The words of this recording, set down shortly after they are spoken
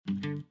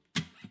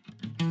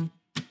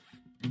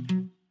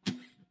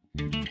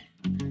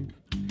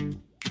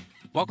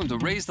Welcome to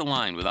Raise the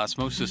Line with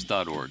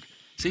Osmosis.org,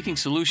 seeking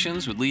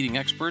solutions with leading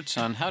experts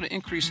on how to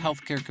increase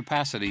healthcare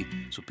capacity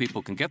so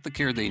people can get the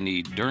care they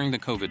need during the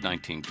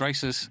COVID-19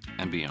 crisis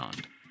and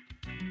beyond.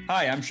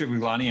 Hi, I'm Shiv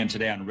Gaglani, and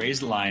today on Raise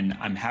the Line,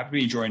 I'm happy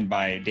to be joined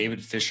by David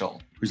Fischel,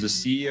 who's the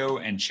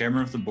CEO and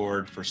chairman of the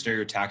board for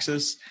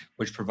Stereotaxis,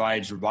 which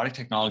provides robotic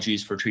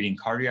technologies for treating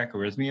cardiac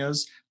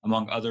arrhythmias,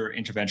 among other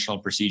interventional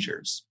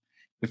procedures.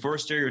 Before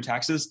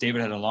Stereotaxis,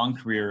 David had a long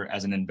career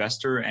as an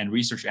investor and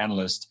research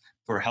analyst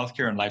for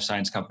healthcare and life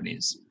science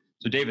companies.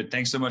 So David,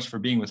 thanks so much for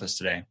being with us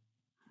today.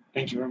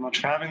 Thank you very much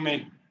for having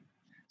me.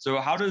 So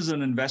how does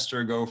an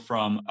investor go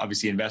from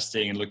obviously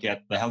investing and looking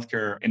at the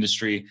healthcare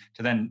industry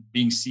to then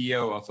being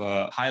CEO of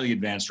a highly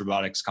advanced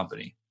robotics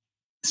company?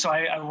 So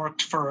I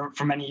worked for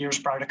many years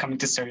prior to coming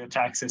to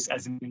Stereotaxis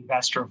as an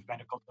investor of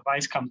medical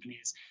device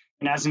companies.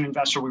 And as an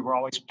investor, we were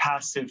always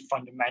passive,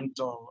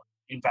 fundamental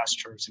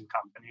investors in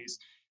companies.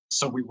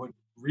 So we would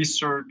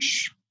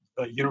research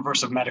the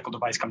universe of medical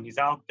device companies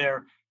out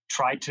there,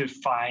 try to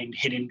find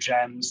hidden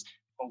gems,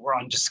 but were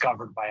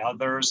undiscovered by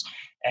others.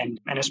 And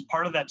as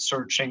part of that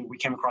searching, we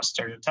came across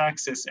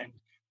Stereotaxis, and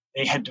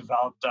they had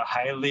developed a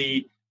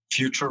highly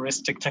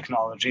futuristic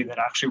technology that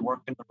actually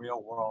worked in the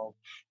real world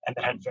and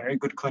that had very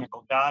good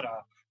clinical data,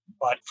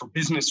 but for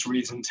business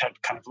reasons had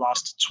kind of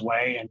lost its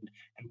way and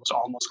was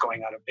almost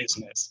going out of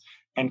business.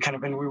 And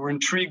we were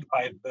intrigued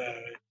by the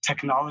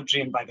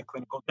technology and by the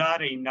clinical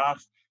data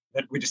enough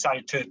that we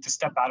decided to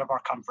step out of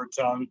our comfort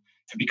zone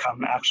to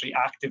become actually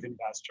active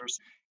investors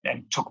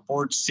and took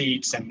board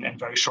seats. And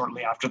very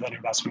shortly after that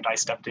investment, I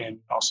stepped in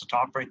also to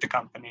operate the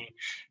company.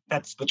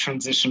 That's the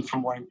transition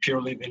from wearing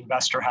purely the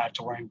investor hat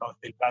to wearing both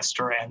the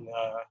investor and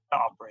the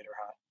operator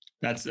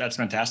hat. That's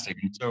fantastic.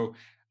 And so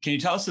can you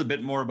tell us a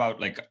bit more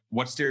about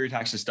what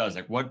Stereotaxis does?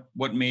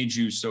 What made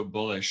you so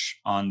bullish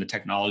on the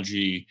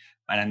technology?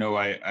 And I know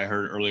I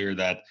heard earlier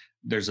that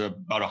there's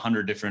about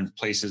 100 different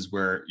places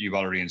where you've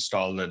already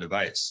installed the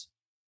device.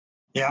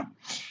 Yeah.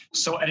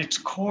 So at its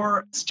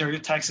core,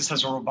 Stereotaxis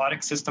has a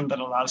robotic system that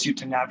allows you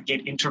to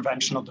navigate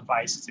interventional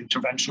devices,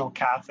 interventional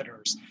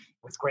catheters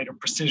with greater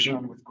precision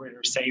and with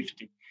greater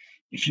safety.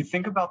 If you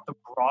think about the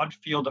broad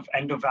field of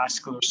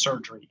endovascular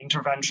surgery,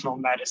 interventional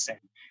medicine,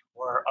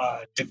 where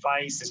a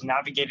device is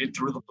navigated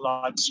through the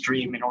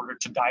bloodstream in order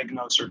to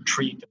diagnose or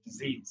treat a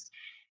disease,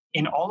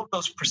 in all of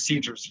those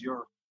procedures,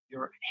 you're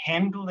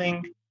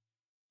handling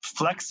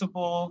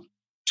flexible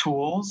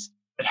tools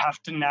that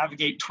have to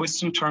navigate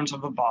twists and turns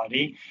of the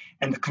body,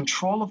 and the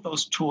control of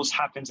those tools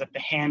happens at the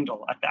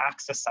handle, at the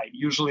access site,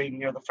 usually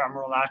near the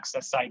femoral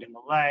access site in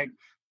the leg,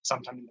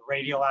 sometimes in the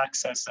radial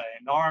access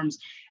in arms,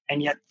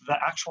 and yet the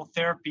actual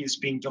therapy is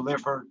being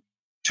delivered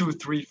 2,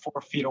 3,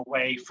 4 feet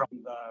away from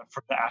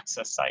the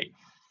access site.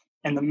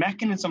 And the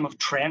mechanism of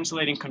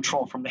translating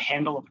control from the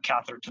handle of a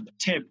catheter to the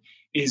tip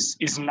is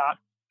not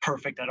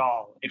perfect at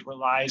all. It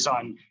relies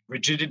on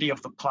rigidity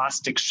of the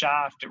plastic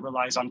shaft. It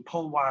relies on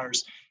pull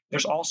wires.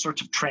 There's all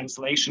sorts of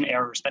translation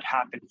errors that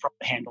happen from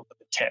the handle to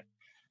the tip.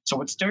 So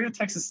what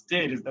Stereotaxis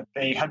did is that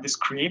they had this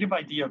creative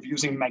idea of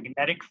using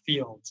magnetic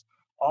fields,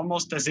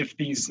 almost as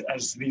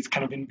these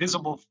kind of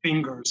invisible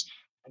fingers.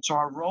 And so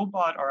our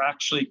robot are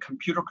actually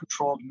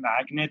computer-controlled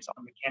magnets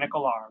on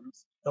mechanical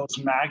arms. Those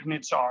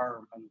magnets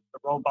the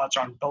robots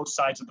are on both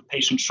sides of the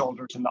patient's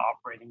shoulders in the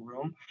operating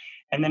room.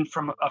 And then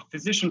from a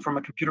physician from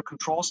a computer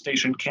control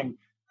station can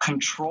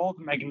control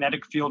the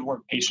magnetic field where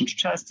a patient's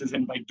chest is,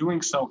 and by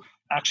doing so,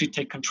 actually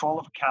take control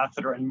of a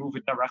catheter and move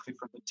it directly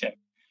from the tip.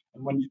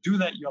 And when you do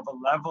that, you have a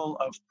level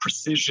of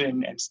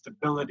precision and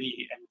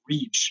stability and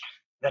reach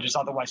that is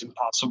otherwise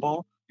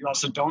impossible. You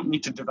also don't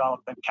need to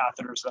develop them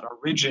catheters that are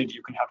rigid.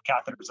 You can have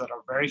catheters that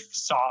are very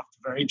soft,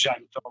 very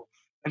gentle.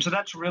 And so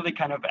that's really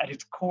kind of at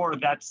its core,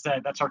 that's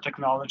our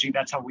technology.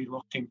 That's how we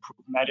look to improve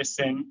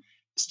medicine.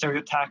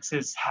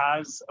 Stereotaxis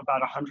has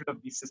about 100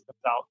 of these systems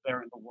out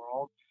there in the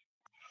world.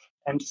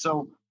 And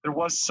so there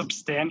was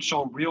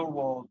substantial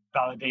real-world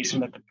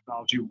validation that the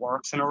technology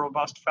works in a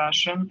robust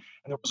fashion. And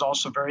there was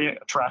also very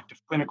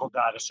attractive clinical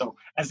data. So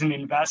as an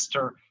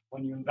investor,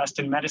 when you invest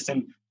in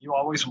medicine, you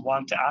always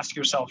want to ask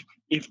yourself,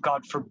 if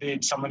God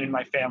forbid someone in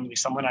my family,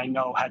 someone I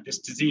know had this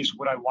disease,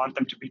 would I want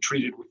them to be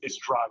treated with this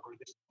drug or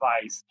this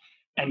device?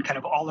 And kind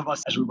of all of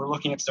us, as we were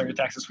looking at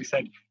Stereotaxis, we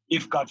said,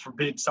 if God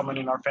forbid someone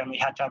in our family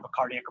had to have a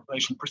cardiac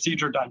ablation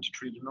procedure done to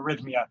treat an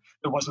arrhythmia,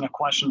 there wasn't a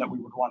question that we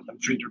would want them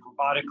treated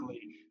robotically.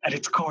 At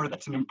its core,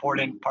 that's an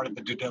important part of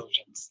the due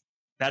diligence.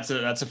 That's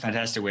a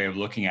fantastic way of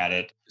looking at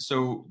it.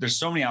 So there's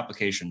so many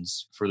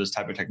applications for this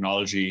type of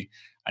technology.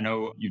 I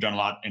know you've done a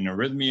lot in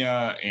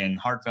arrhythmia, in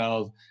heart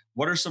valve.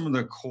 What are some of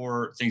the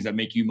core things that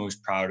make you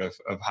most proud of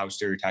how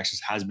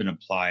Stereotaxis has been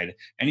applied?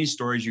 Any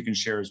stories you can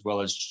share, as well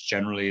as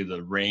generally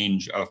the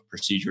range of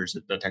procedures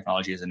that the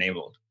technology has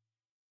enabled?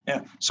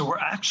 Yeah, so we're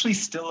actually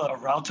still a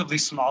relatively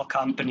small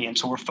company. And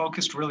so we're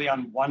focused really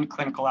on one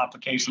clinical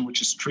application,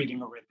 which is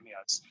treating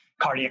arrhythmias,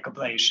 cardiac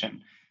ablation.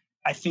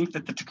 I think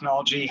that the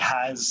technology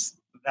has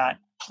that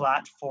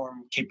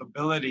platform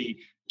capability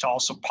to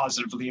also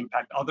positively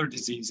impact other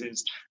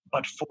diseases.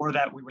 But for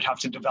that, we would have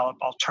to develop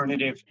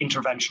alternative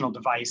interventional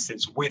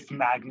devices with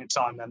magnets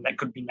on them that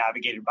could be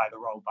navigated by the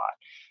robot.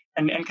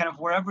 And kind of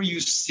wherever you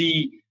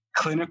see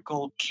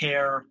clinical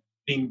care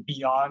being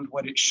beyond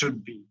what it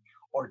should be,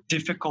 or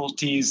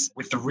difficulties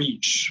with the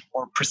reach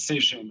or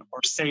precision or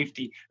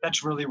safety,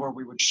 that's really where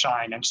we would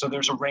shine. And so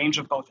there's a range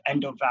of both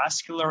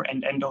endovascular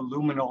and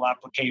endoluminal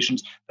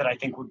applications that I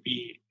think would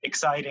be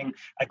exciting.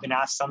 I've been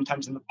asked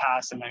sometimes in the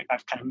past, and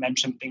I've kind of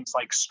mentioned things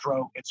like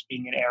stroke as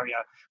being an area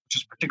which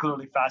is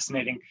particularly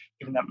fascinating,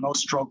 given that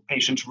most stroke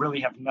patients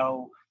really have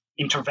no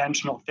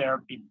interventional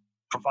therapy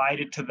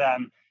provided to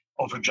them.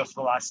 Over just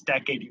the last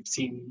decade, you've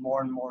seen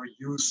more and more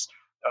use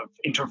of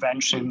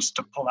interventions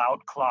to pull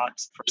out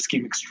clots for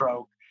ischemic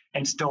stroke.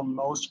 And still,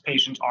 most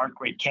patients aren't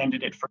great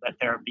candidates for that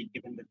therapy,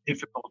 given the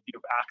difficulty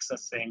of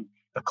accessing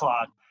the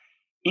clot.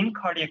 In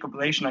cardiac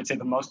ablation, I'd say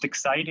the most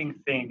exciting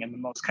thing and the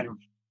most kind of,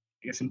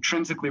 I guess,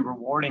 intrinsically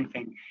rewarding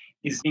thing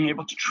is being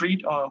able to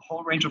treat a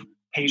whole range of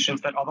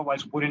patients that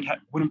otherwise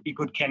wouldn't be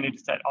good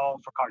candidates at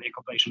all for cardiac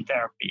ablation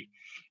therapy.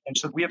 And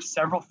so we have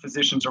several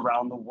physicians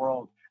around the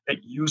world that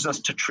use us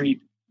to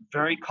treat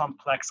very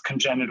complex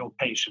congenital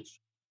patients.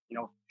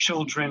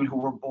 Children who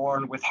were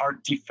born with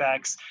heart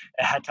defects,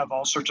 had to have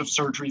all sorts of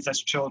surgeries as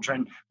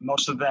children.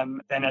 Most of them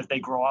then, as they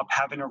grow up,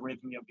 have an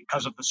arrhythmia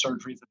because of the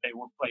surgeries that they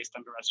were placed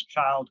under as a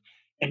child.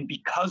 And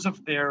because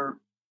of their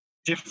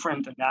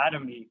different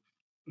anatomy,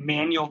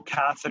 manual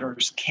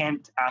catheters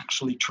can't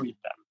actually treat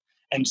them.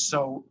 And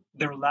so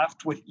they're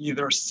left with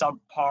either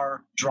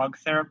subpar drug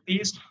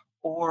therapies,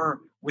 or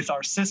with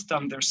our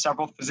system, there's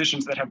several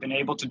physicians that have been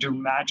able to do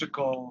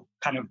magical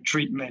kind of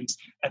treatments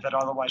that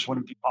otherwise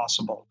wouldn't be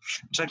possible.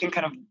 So I think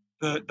kind of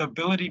the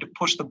ability to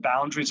push the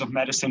boundaries of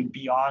medicine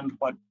beyond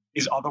what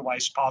is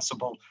otherwise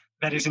possible,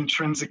 that is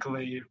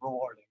intrinsically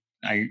rewarding.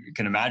 I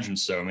can imagine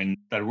so. I mean,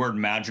 that word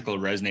magical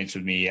resonates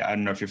with me. I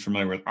don't know if you're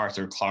familiar with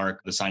Arthur Clarke,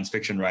 the science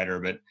fiction writer,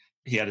 but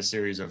he had a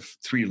series of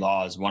 3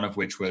 laws, one of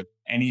which was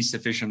any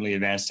sufficiently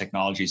advanced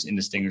technology is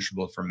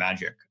indistinguishable from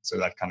magic. So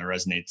that kind of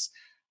resonates.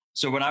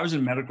 So when I was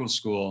in medical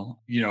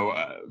school,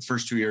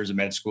 first 2 years of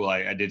med school,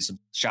 I did some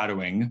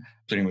shadowing,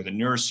 studying with a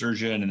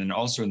neurosurgeon and then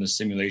also in the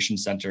simulation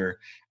center.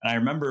 And I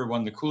remember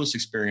one of the coolest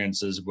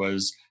experiences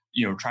was,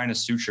 trying to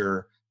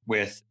suture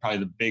with probably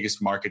the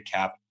biggest market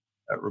cap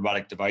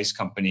robotic device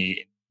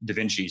company, Da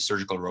Vinci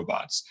surgical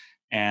robots.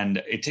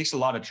 And it takes a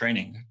lot of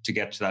training to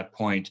get to that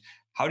point.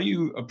 How do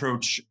you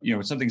approach,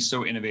 something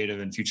so innovative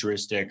and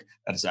futuristic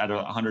that's at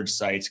 100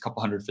 sites, a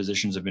couple hundred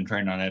physicians have been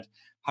trained on it.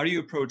 How do you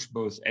approach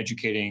both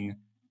educating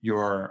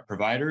your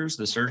providers,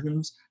 the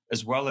surgeons,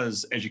 as well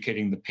as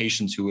educating the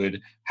patients who would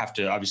have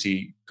to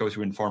obviously go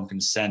through informed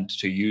consent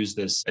to use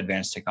this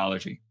advanced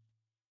technology?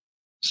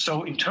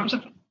 So in terms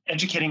of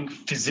educating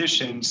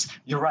physicians,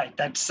 you're right.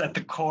 That's at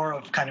the core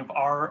of kind of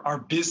our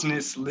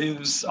business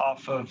lives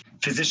off of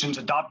physicians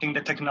adopting the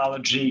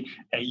technology,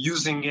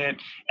 using it.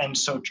 And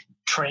so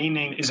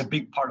training is a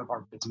big part of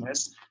our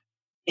business.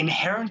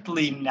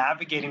 Inherently,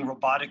 navigating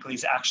robotically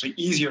is actually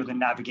easier than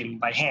navigating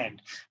by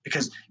hand,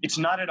 because it's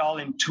not at all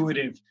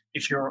intuitive.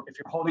 If you're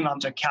holding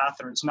onto a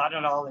catheter, it's not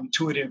at all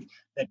intuitive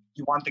that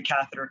you want the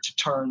catheter to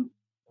turn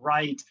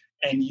right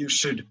and you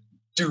should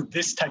do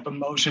this type of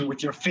motion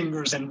with your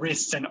fingers and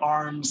wrists and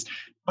arms.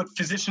 But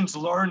physicians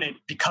learn it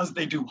because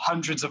they do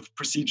hundreds of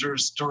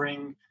procedures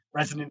during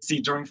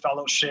residency, during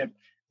fellowship.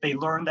 They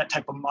learn that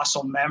type of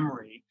muscle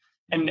memory,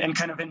 and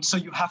so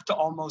you have to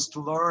almost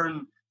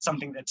learn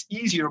something that's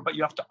easier, but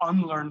you have to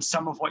unlearn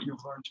some of what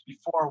you've learned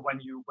before when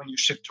you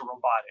shift to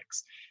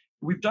robotics.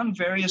 We've done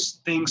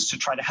various things to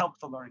try to help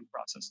the learning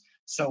process.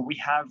 So we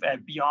have a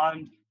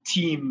Beyond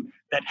team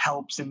that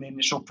helps in the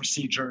initial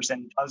procedures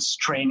and does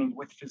training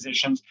with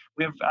physicians.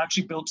 We have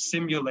actually built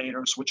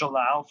simulators which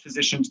allow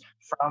physicians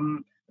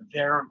from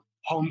their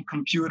home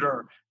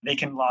computer, they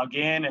can log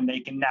in and they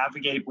can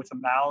navigate with a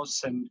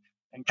mouse and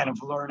kind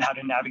of learn how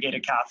to navigate a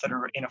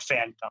catheter in a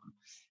Phantom.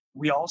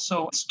 We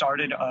also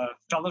started a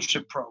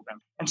fellowship program.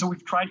 And so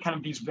we've tried kind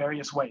of these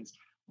various ways.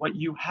 What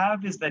you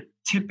have is that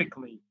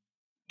typically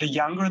the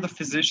younger the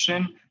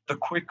physician, the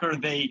quicker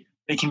they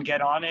can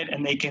get on it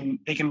and they can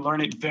learn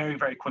it very,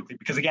 very quickly.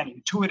 Because again,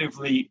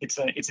 intuitively, it's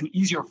an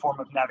easier form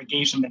of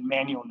navigation than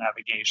manual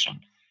navigation.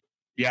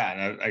 Yeah,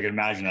 and I can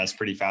imagine that's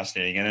pretty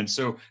fascinating. And then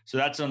so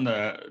that's on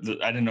the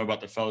I didn't know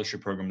about the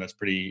fellowship program. That's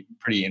pretty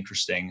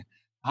interesting.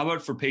 How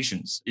about for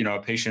patients? A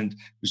patient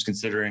who's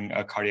considering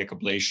a cardiac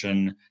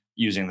ablation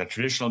using the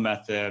traditional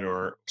method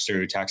or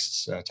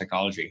stereotaxis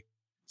technology?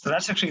 So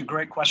that's actually a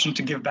great question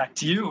to give back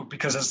to you,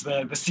 because as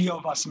the CEO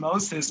of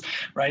Osmosis,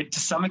 right, to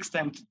some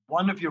extent,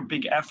 one of your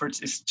big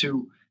efforts is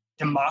to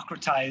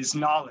democratize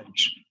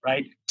knowledge,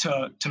 right,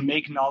 to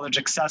make knowledge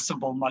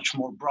accessible much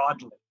more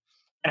broadly.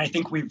 And I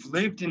think we've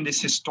lived in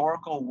this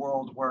historical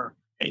world where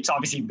it's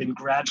obviously been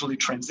gradually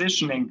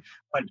transitioning,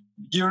 but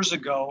years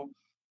ago,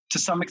 to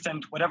some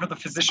extent, whatever the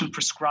physician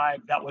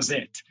prescribed, that was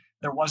it.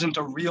 There wasn't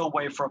a real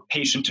way for a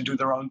patient to do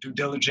their own due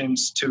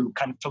diligence, to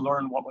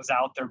learn what was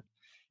out there.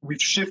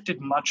 We've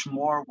shifted much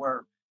more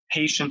where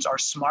patients are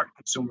smart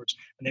consumers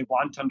and they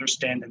want to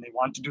understand and they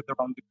want to do their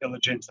own due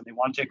diligence and they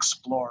want to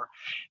explore.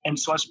 And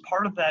so as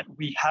part of that,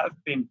 we have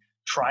been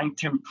trying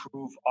to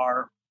improve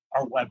our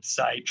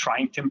website,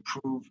 trying to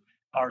improve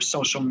our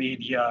social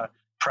media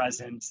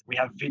presence. We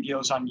have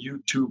videos on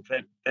YouTube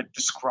that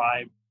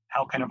describe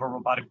how kind of a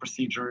robotic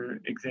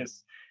procedure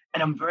exists.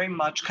 And I'm very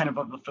much kind of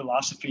the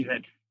philosophy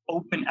that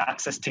open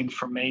access to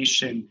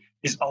information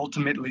is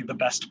ultimately the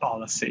best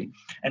policy.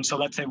 And so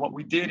let's say what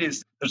we did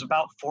is there's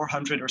about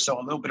 400 or so,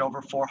 a little bit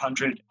over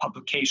 400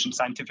 publications,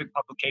 scientific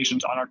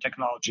publications on our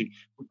technology.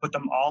 We put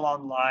them all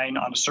online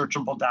on a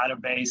searchable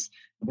database.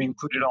 We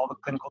included all the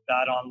clinical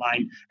data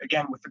online,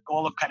 again, with the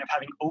goal of kind of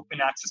having open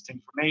access to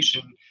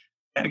information.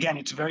 Again,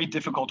 it's very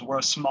difficult. We're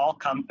a small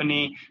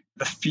company.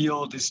 The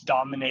field is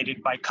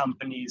dominated by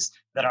companies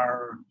that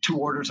are 2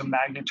 orders of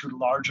magnitude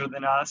larger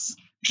than us,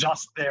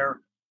 just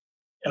their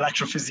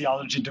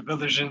electrophysiology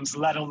divisions,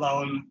 let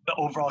alone the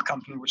overall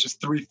company, which is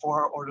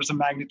 3-4 orders of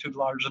magnitude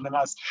larger than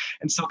us.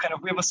 And so kind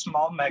of we have a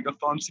small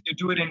megaphone. So you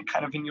do it in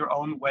kind of in your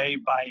own way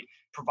by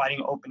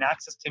providing open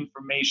access to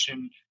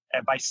information,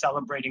 by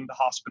celebrating the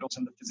hospitals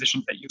and the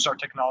physicians that use our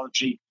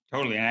technology.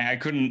 Totally. And I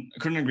couldn't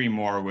agree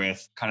more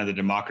with kind of the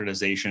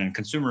democratization and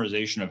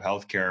consumerization of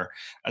healthcare.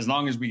 As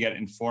long as we get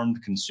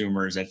informed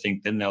consumers, I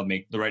think then they'll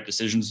make the right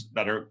decisions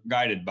that are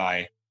guided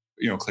by,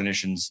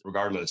 clinicians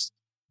regardless.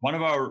 One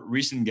of our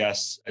recent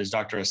guests is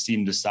Dr.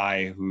 Asim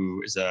Desai,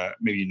 who is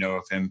maybe you know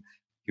of him.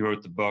 He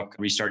wrote the book,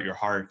 Restart Your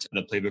Heart,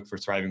 the playbook for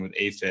thriving with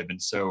AFib. And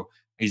so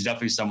he's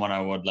definitely someone I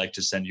would like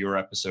to send your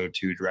episode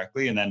to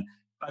directly. And then,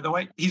 by the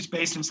way, he's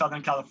based in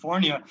Southern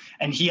California,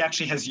 and he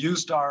actually has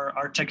used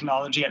our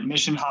technology at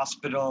Mission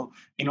Hospital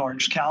in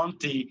Orange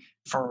County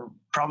for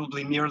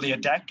probably nearly a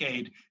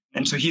decade.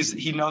 And so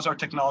he knows our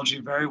technology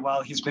very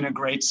well. He's been a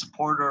great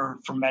supporter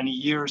for many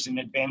years in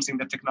advancing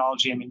the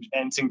technology and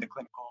advancing the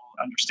clinical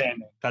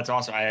understanding. That's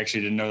awesome. I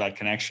actually didn't know that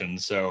connection.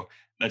 So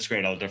that's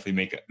great. I'll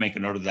definitely make a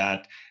note of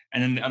that.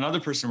 And then another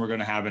person we're going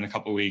to have in a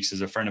couple of weeks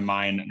is a friend of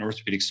mine, an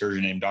orthopedic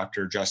surgeon named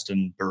Dr.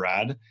 Justin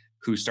Barad,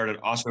 who started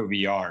Osmo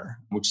VR,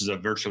 which is a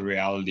virtual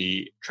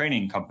reality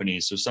training company.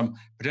 So some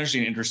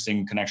potentially an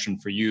interesting connection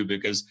for you,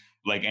 because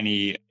like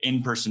any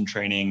in-person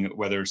training,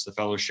 whether it's the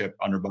fellowship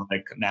on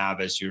robotic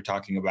nav, as you're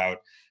talking about,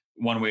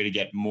 one way to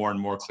get more and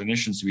more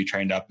clinicians to be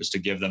trained up is to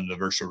give them the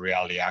virtual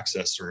reality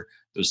access or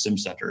those sim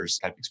centers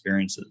type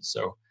experiences.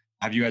 So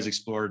have you guys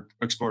explored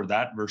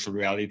that virtual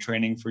reality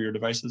training for your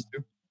devices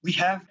too? We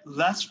have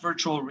less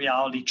virtual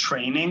reality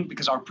training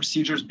because our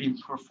procedure is being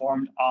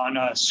performed on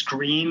a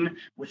screen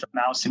with a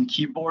mouse and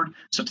keyboard.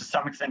 So to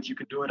some extent, you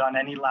could do it on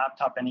any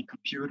laptop, any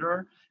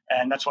computer.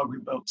 And that's why we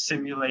built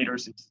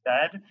simulators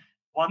instead.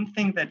 One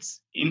thing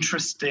that's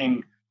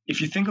interesting, if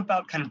you think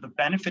about kind of the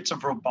benefits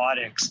of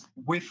robotics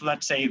with,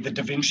 let's say, the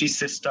Da Vinci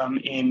system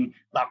in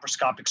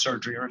laparoscopic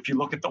surgery, or if you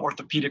look at the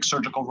orthopedic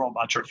surgical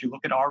robots, or if you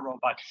look at our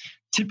robot,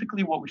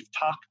 typically what we've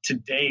talked to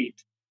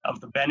date of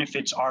the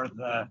benefits are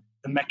the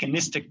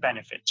mechanistic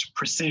benefits,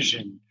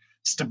 precision,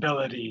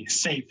 stability,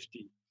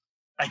 safety.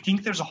 I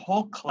think there's a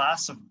whole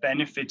class of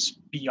benefits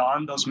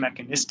beyond those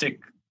mechanistic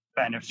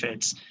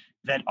benefits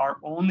that are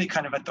only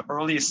kind of at the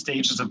earliest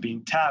stages of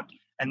being tapped.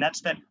 And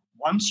that's that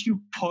once you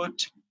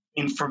put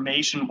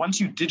information, once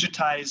you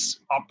digitize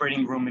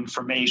operating room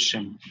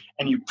information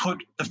and you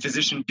put the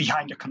physician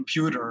behind a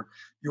computer,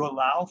 you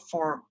allow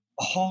for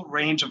a whole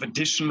range of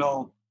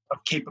additional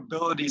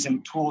capabilities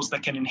and tools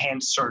that can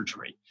enhance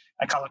surgery.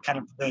 I call it kind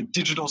of the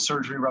digital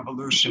surgery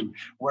revolution,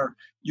 where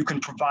you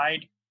can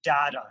provide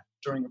data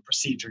during a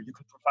procedure. You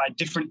can provide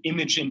different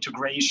image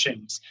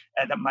integrations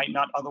that might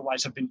not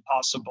otherwise have been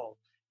possible.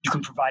 You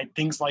can provide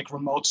things like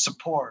remote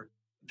support.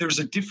 There's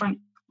a different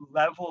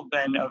level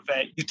then of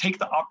you take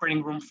the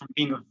operating room from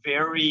being a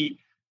very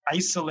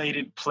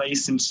isolated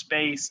place in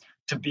space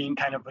to being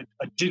kind of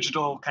a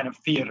digital kind of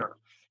theater.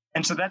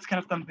 And so that's kind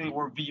of something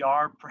where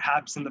VR,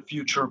 perhaps in the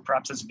future,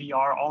 perhaps as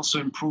VR also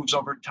improves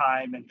over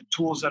time and the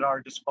tools at our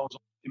disposal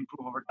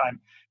improve over time,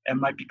 and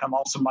might become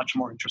also much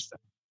more interesting.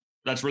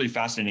 That's really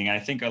fascinating. I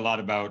think a lot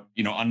about,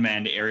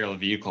 unmanned aerial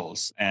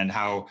vehicles and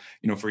how,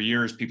 for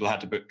years people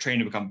had to train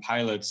to become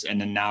pilots.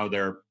 And then now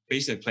they're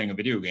basically playing a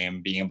video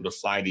game, being able to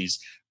fly these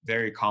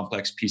very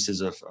complex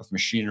pieces of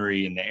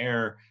machinery in the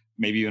air,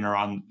 maybe even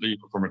around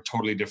from a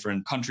totally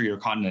different country or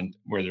continent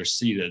where they're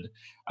seated.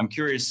 I'm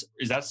curious,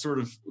 is that sort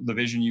of the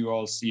vision you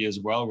all see as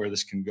well, where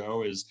this can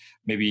go? Is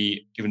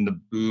maybe given the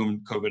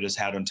boom COVID has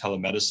had on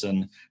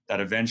telemedicine, that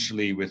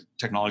eventually with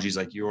technologies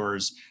like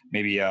yours,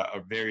 maybe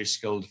a very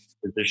skilled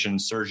physician,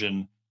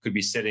 surgeon could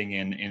be sitting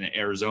in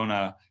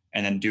Arizona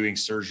and then doing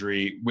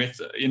surgery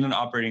in an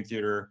operating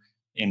theater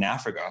in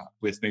Africa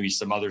with maybe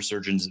some other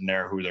surgeons in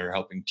there who they're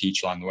helping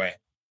teach along the way.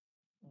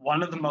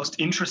 One of the most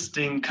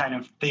interesting kind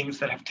of things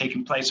that have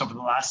taken place over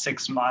the last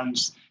 6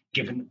 months,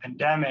 given the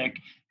pandemic,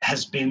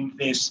 has been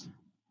this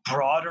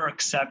broader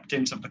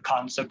acceptance of the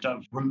concept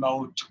of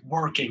remote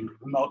working,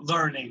 remote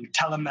learning,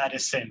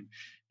 telemedicine.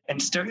 And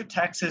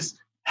Stereotaxis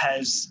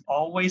has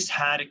always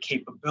had a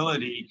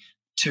capability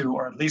to,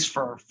 or at least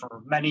for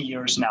many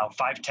years now,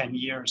 5-10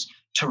 years,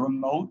 to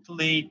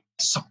remotely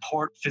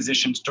support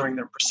physicians during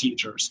their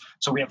procedures.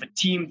 So we have a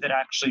team that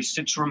actually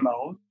sits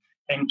remote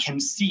and can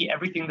see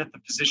everything that the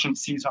physician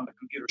sees on the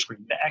computer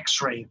screen, the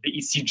x-ray, the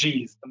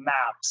ECGs, the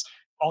maps,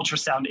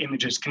 ultrasound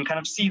images, can kind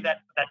of see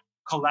that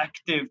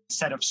collective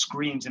set of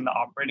screens in the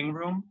operating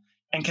room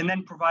and can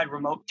then provide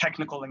remote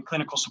technical and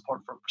clinical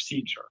support for a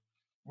procedure.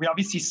 We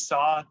obviously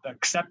saw the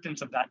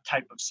acceptance of that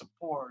type of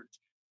support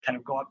kind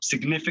of go up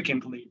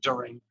significantly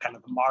during kind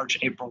of the March,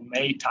 April,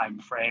 May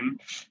timeframe.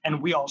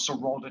 And we also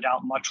rolled it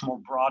out much more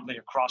broadly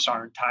across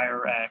our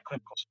entire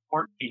clinical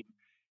support team.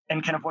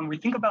 And kind of when we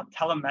think about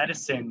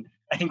telemedicine,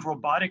 I think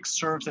robotics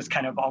serves as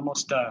kind of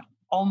almost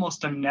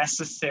a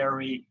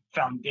necessary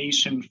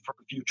foundation for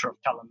the future of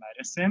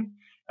telemedicine.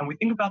 And we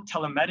think about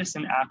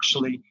telemedicine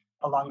actually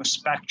along a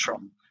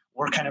spectrum.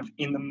 We're kind of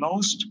in the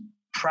most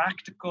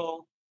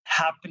practical,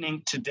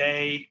 happening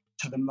today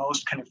to the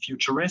most kind of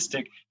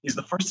futuristic is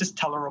the first is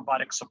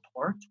telerobotic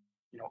support,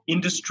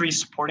 industry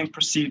supporting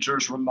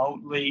procedures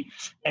remotely.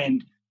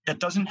 And that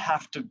doesn't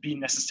have to be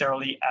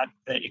necessarily at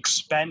the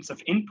expense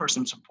of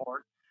in-person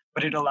support,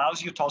 but it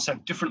allows you to also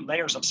have different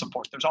layers of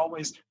support.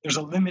 There's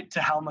a limit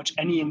to how much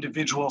any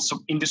individual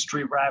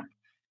industry rep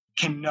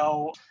can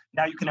know.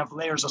 Now you can have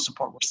layers of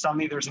support where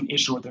suddenly there's an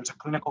issue or there's a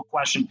clinical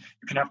question.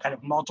 You can have kind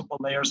of multiple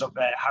layers of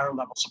higher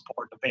level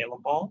support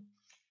available.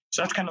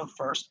 So that's kind of the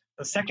first.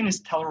 The second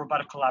is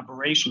telerobotic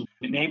collaboration,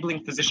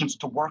 enabling physicians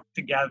to work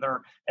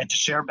together and to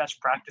share best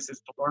practices,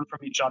 to learn from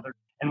each other.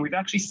 And we've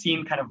actually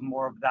seen kind of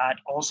more of that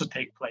also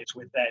take place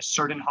with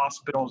certain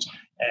hospitals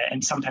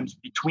and sometimes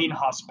between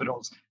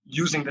hospitals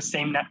using the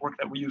same network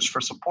that we use for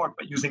support,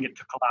 but using it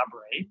to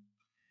collaborate.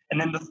 And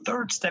then the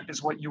third step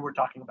is what you were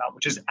talking about,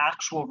 which is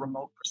actual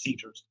remote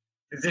procedures.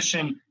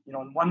 Physician, in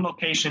one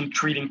location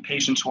treating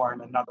patients who are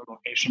in another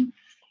location.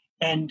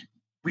 And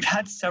we've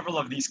had several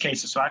of these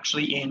cases. So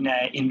actually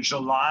in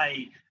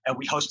July,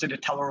 we hosted a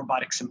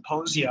telerobotic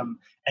symposium,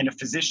 and a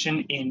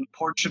physician in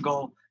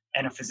Portugal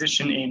and a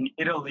physician in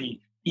Italy,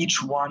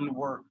 each one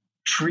were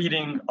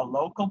treating a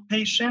local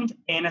patient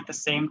and at the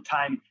same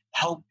time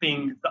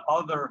helping the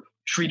other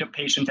treat a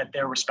patient at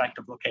their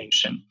respective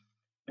location.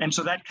 And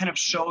so that kind of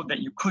showed that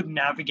you could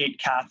navigate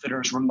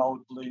catheters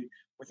remotely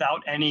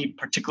without any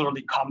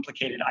particularly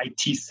complicated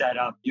IT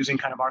setup using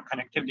kind of our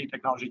connectivity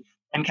technology.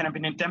 And kind of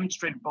been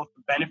demonstrated both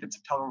the benefits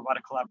of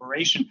telerobotic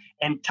collaboration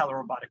and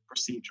telerobotic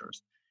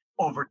procedures.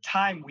 Over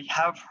time, we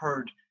have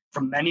heard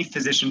from many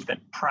physicians that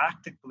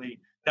practically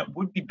that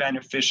would be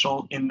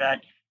beneficial in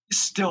that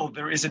still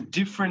there is a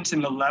difference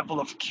in the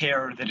level of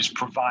care that is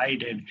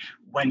provided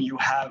when you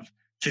have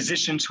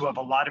physicians who have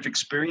a lot of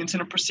experience in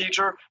a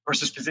procedure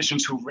versus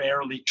physicians who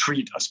rarely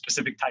treat a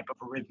specific type of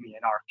arrhythmia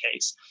in our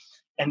case.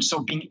 And so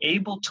being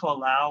able to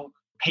allow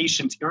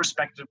patients,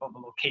 irrespective of the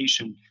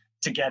location,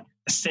 to get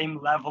the same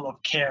level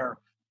of care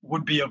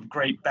would be of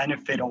great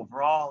benefit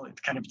overall.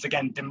 It's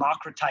again,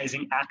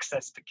 democratizing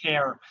access to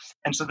care.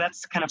 And so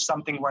that's kind of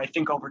something where I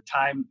think over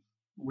time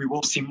we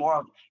will see more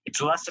of.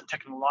 It's less a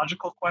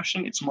technological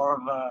question. It's more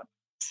of a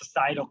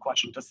societal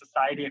question. Does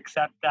society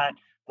accept that?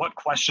 What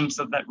questions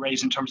does that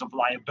raise in terms of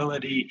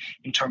liability,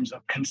 in terms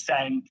of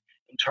consent,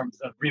 in terms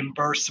of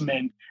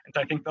reimbursement? And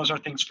so I think those are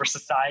things for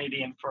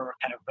society and for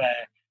kind of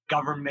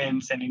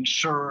governments and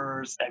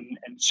insurers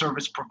and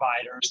service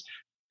providers.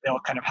 They'll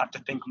kind of have to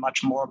think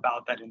much more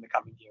about that in the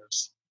coming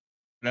years.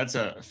 That's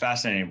a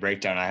fascinating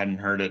breakdown. I hadn't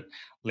heard it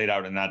laid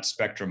out in that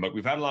spectrum, but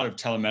we've had a lot of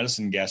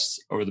telemedicine guests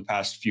over the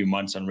past few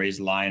months on Raise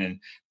the Line. And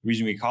the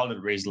reason we called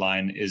it Raise the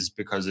Line is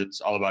because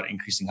it's all about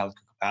increasing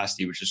healthcare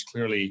capacity, which is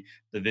clearly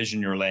the vision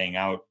you're laying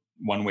out.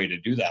 One way to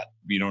do that.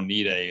 You don't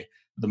need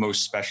the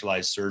most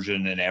specialized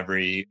surgeon in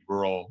every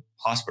rural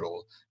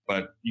hospital,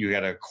 but you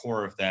got a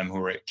core of them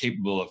who are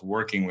capable of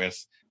working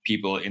with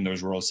people in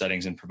those rural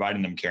settings and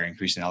providing them care,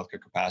 increasing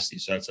healthcare capacity.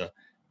 So that's a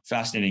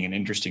fascinating and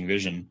interesting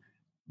vision.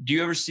 Do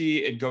you ever see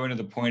it going to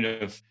the point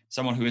of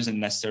someone who isn't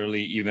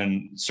necessarily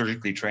even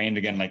surgically trained?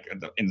 Again, like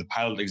in the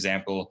pilot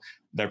example,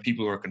 there are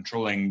people who are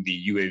controlling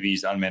the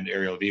UAVs, unmanned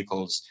aerial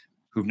vehicles,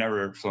 who've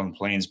never flown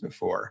planes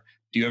before.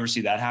 Do you ever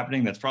see that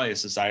happening? That's probably a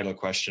societal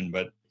question,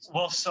 but...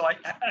 Well, so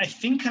I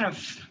think kind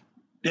of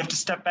you have to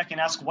step back and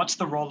ask, what's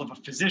the role of a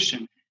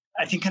physician?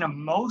 I think kind of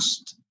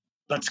most,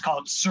 let's call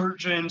it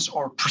surgeons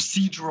or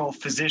procedural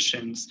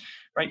physicians,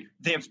 right?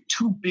 They have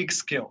two big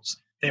skills.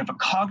 They have a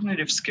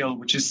cognitive skill,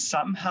 which is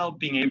somehow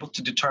being able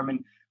to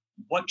determine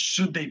what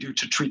should they do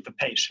to treat the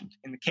patient.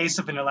 In the case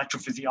of an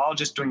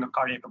electrophysiologist doing a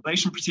cardiac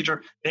ablation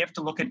procedure, they have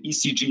to look at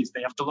ECGs,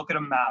 they have to look at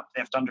a map, they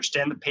have to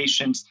understand the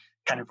patient's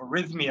kind of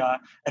arrhythmia,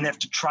 and they have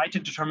to try to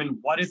determine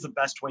what is the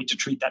best way to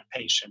treat that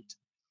patient.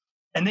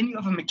 And then you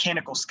have a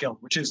mechanical skill,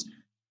 which is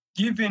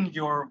given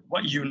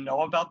what you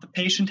know about the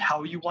patient,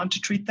 how you want to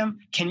treat them,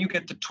 can you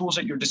get the tools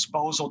at your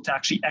disposal to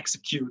actually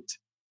execute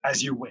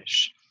as you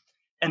wish?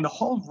 And the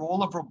whole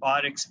role of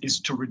robotics is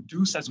to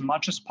reduce as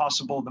much as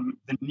possible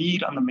the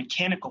need on the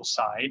mechanical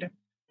side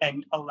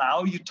and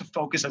allow you to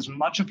focus as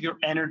much of your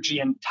energy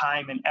and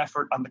time and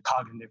effort on the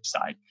cognitive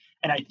side.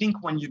 And I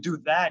think when you do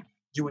that,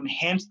 you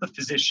enhance the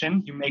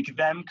physician, you make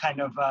them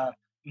kind of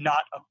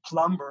not a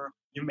plumber.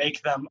 You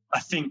make them a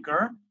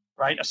thinker,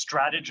 right? A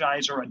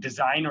strategizer, a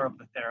designer of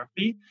the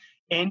therapy.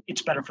 And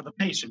it's better for the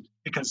patient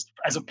because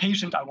as a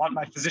patient, I want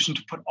my physician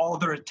to put all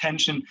their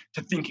attention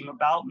to thinking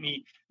about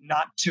me,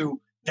 not to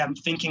them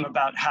thinking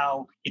about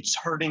how it's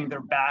hurting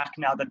their back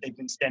now that they've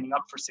been standing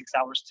up for 6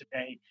 hours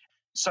today.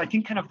 So I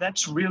think kind of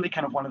that's really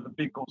kind of one of the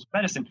big goals of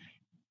medicine.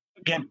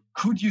 Again,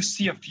 could you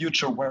see a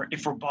future where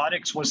if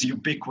robotics was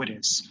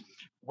ubiquitous,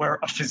 where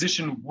a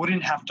physician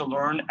wouldn't have to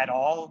learn at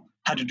all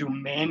how to do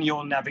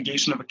manual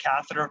navigation of a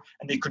catheter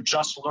and they could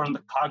just learn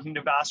the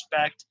cognitive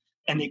aspect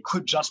and they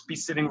could just be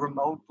sitting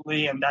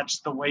remotely and that's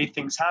the way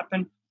things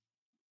happen?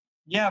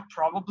 Yeah,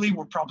 probably.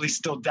 We're probably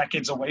still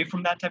decades away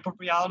from that type of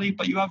reality,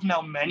 but you have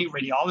now many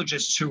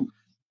radiologists who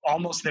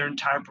almost their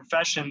entire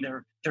profession,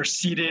 they're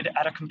seated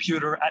at a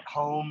computer at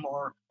home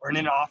or in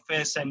an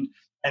office and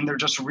they're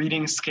just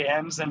reading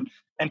scans. And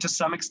to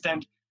some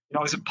extent,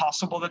 is it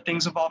possible that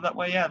things evolve that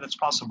way? Yeah, that's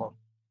possible.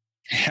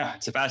 Yeah,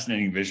 it's a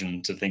fascinating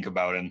vision to think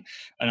about. And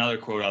another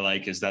quote I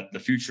like is that the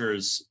future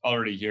is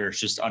already here. It's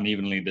just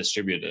unevenly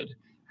distributed.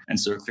 And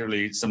so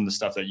clearly some of the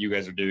stuff that you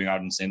guys are doing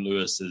out in St.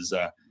 Louis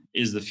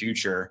is the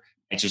future.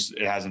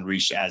 It hasn't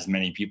reached as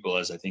many people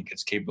as I think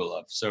it's capable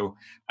of. So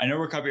I know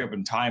we're coming up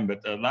in time,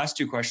 but the last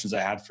two questions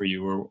I had for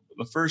you were,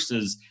 the first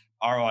is,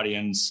 our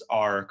audience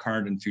are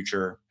current and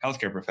future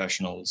healthcare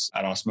professionals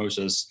at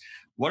Osmosis.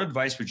 What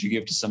advice would you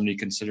give to somebody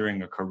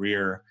considering a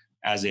career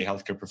as a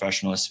healthcare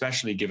professional,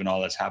 especially given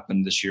all that's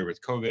happened this year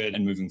with COVID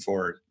and moving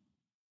forward?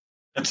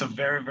 That's a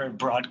very, very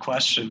broad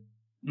question.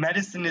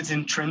 Medicine is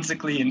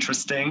intrinsically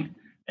interesting.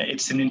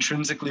 It's an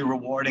intrinsically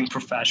rewarding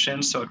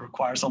profession, so it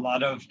requires a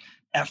lot of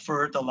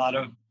effort, a lot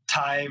of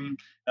time,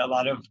 a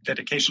lot of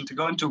dedication to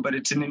go into, but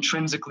it's an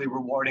intrinsically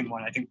rewarding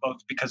one. I think both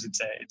because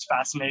it's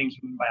fascinating,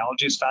 human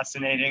biology is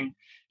fascinating,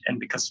 and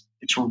because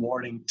it's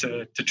rewarding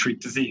to treat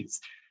disease.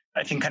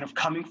 I think kind of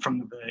coming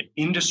from the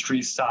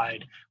industry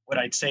side, what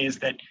I'd say is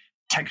that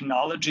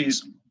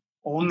technologies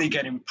only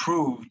get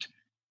improved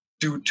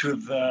due to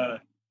the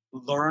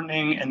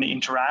learning and the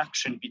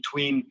interaction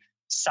between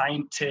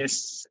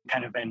scientists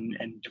kind of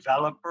and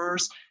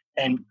developers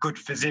and good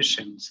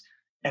physicians.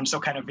 And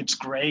so kind of it's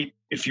great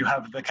if you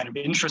have the kind of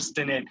interest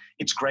in it,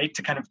 it's great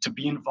to kind of to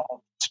be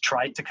involved, to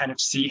try to kind of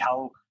see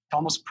how, to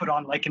almost put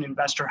on like an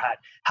investor hat.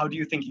 How do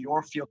you think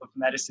your field of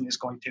medicine is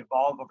going to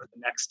evolve over the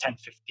next 10,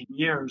 15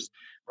 years,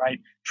 right?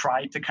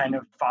 Try to kind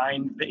of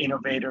find the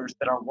innovators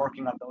that are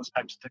working on those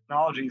types of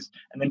technologies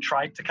and then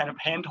try to kind of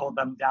handhold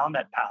them down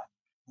that path.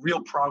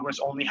 Real progress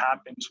only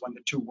happens when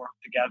the two work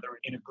together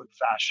in a good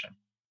fashion.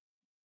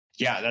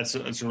 Yeah, that's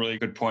a really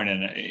good point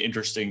and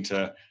interesting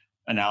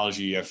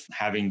analogy of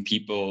having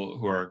people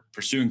who are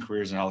pursuing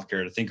careers in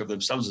healthcare to think of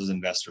themselves as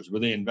investors. Will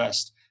they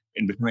invest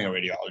in becoming a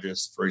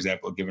radiologist, for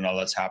example, given all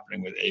that's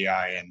happening with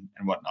AI and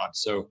whatnot?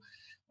 So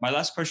my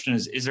last question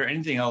is there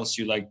anything else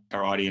you'd like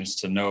our audience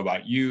to know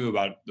about you,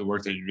 about the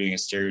work that you're doing at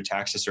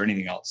Stereotaxis, or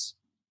anything else?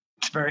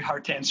 It's very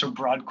hard to answer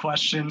broad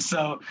questions.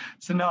 So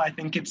no, I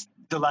think it's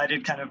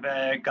delighted kind of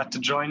got to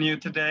join you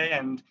today,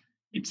 and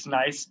it's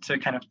nice to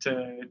kind of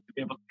to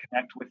be able to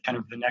connect with kind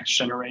of the next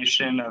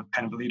generation of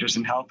kind of leaders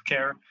in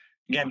healthcare.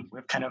 Again,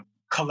 we've kind of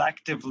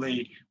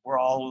collectively, we're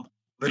all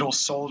little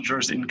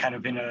soldiers in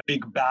a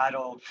big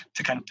battle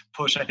to kind of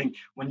push. I think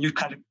when you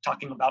kind of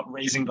talking about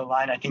raising the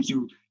line, I think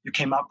you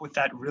came up with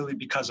that really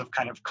because of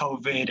kind of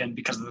COVID and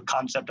because of the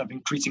concept of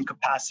increasing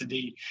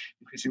capacity,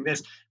 increasing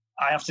this.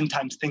 I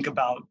oftentimes think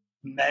about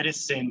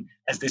medicine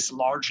as this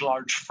large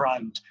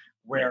front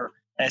where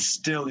as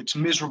still it's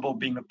miserable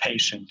being a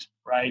patient,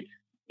 right?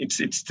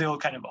 It's still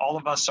kind of all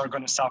of us are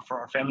going to suffer.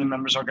 Our family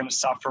members are going to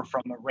suffer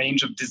from a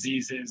range of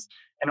diseases.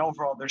 And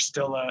overall, there's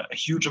still a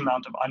huge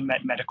amount of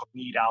unmet medical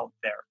need out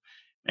there.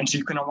 And so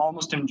you can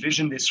almost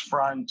envision this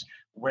front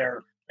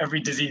where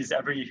every disease,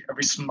 every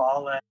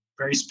small,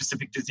 very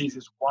specific disease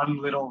is one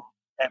little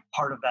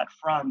part of that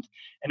front.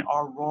 And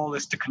our role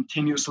is to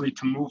continuously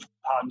to move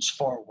pawns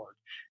forward.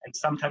 And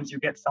sometimes you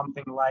get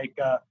something like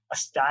a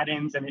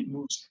statins and it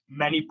moves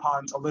many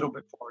pawns a little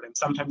bit forward. And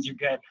sometimes you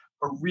get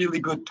a really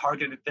good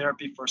targeted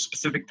therapy for a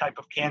specific type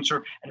of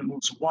cancer and it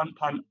moves one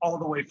pawn all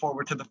the way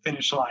forward to the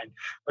finish line.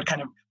 But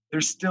kind of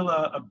there's still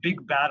a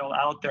big battle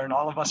out there and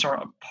all of us are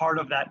a part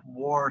of that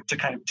war to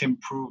kind of to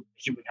improve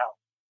human health.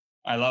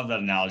 I love that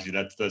analogy.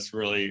 That's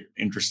really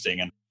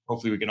interesting. And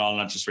hopefully we can all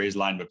not just raise the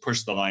line, but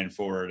push the line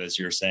forward, as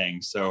you're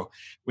saying. So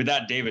with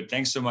that, David,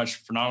 thanks so much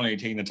for not only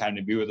taking the time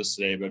to be with us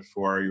today, but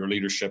for your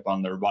leadership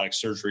on the robotic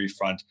surgery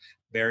front.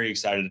 Very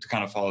excited to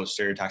kind of follow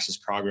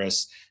Stereotaxis'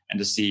 progress and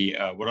to see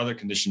what other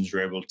conditions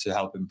you're able to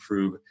help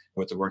improve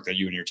with the work that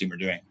you and your team are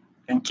doing.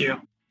 Thank you.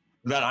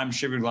 With that, I'm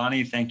Shiv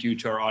Gaglani. Thank you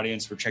to our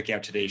audience for checking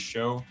out today's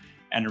show.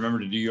 And remember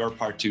to do your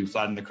part to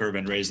flatten the curve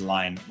and raise the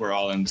line. We're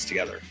all in this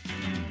together.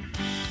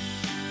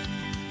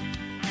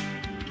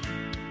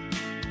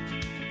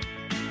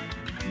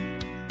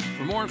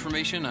 For more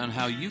information on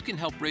how you can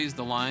help raise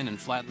the line and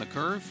flatten the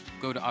curve,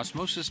 go to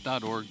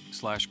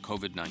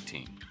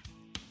osmosis.org/COVID-19.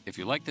 If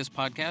you like this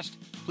podcast,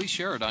 please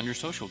share it on your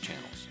social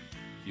channels.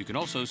 You can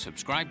also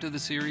subscribe to the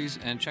series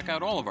and check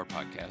out all of our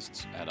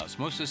podcasts at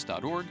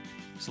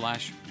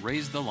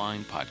osmosis.org/Raise the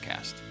Line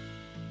Podcast.